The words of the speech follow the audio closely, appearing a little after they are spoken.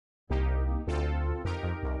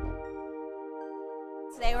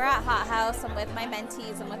Today we're at Hot House. I'm with my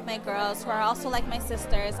mentees and with my girls who are also like my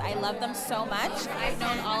sisters. I love them so much. I've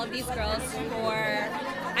known all of these girls for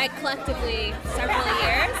collectively several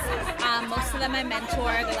years. Most of them I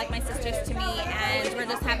mentor. They're like my sisters to me, and we're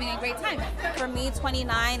just having a great time. For me,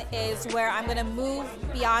 29 is where I'm going to move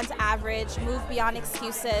beyond average, move beyond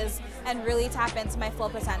excuses, and really tap into my full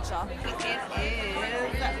potential. It is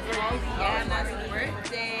Pauleanna's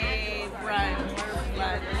birthday brunch.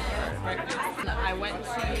 I went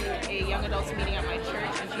to a young adults meeting at my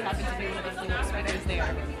church, and she happened to be one of the keynote speakers there.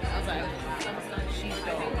 I was like, she's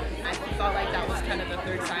dope. I felt like that was kind of the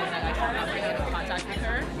third sign that I should probably get in contact with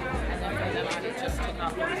her, and then from then on it just took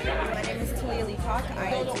off. My name is Judy Smith.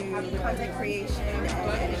 I do content creation and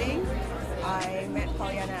editing. I met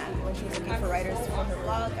Pauleanna when she was looking for writers for her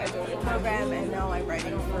blog. I joined the program, and now I'm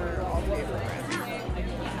writing for all the different programs.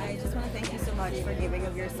 I just want to thank you so much for giving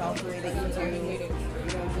of yourself the way that you do.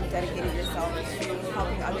 You dedicated yourself to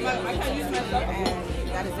helping other young people, and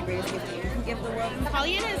that is the greatest gift that you can give the world.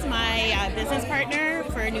 Pauleanna is my business partner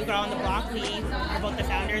for New Girl on the Block. We are both the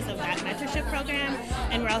founders of that mentorship program,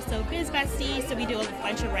 and we're also biz besties, so we do a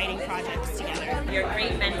bunch of writing projects together. You're a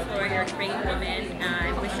great mentor, you're a great woman, and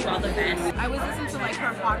I wish you all the best. I was listening to like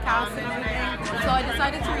her podcast and everything, so I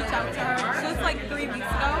decided to reach out to her just like 3 weeks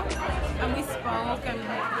ago, and we spoke, and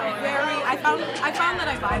I found that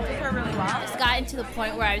I vibed with her really well. It's gotten to the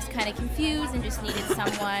point where I was kind of confused and just needed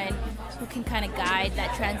someone who can kind of guide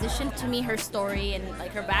that transition. To me, her story and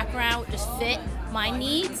like her background just fit my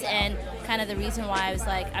needs, and kind of the reason why I was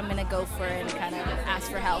like, I'm gonna go for it and kind of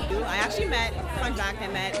ask for help. I actually met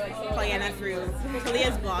Pauleanna through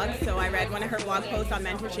Kalia's blog, so I read one of her blog posts on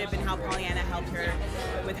mentorship and how Pauleanna helped her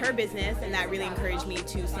with her business, and that really encouraged me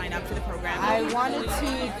to sign up for the program. I wanted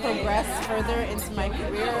to progress further into my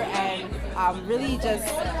career and really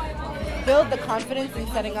just build the confidence in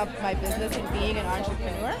setting up my business and being an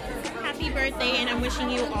entrepreneur. Happy birthday, and I'm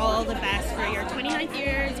wishing you all the best for your 29th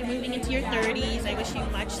years. You're moving into your 30s. I wish you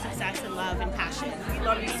much success and love and passion. We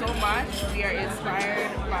love you so much. We are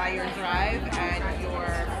inspired by your drive and your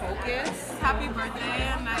focus. Happy birthday,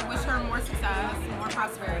 and I wish her more success, more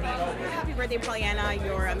prosperity. Happy birthday, Pauleanna.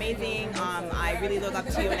 You're amazing. I really look up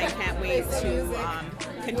to you, and I can't wait to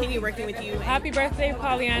continue working with you. Happy birthday,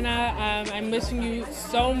 Pauleanna. I'm wishing you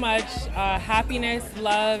so much happiness,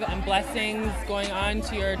 love, and blessings going on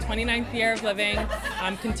to your 29th year of living.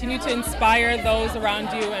 Continue to inspire those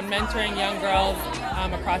around you and mentoring young girls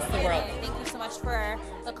across the world. Thank you so much for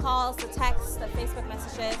the calls, the texts, the Facebook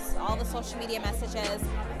messages, all the social media messages.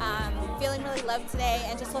 Feeling really loved today,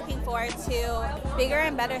 and just looking forward to bigger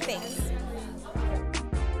and better things.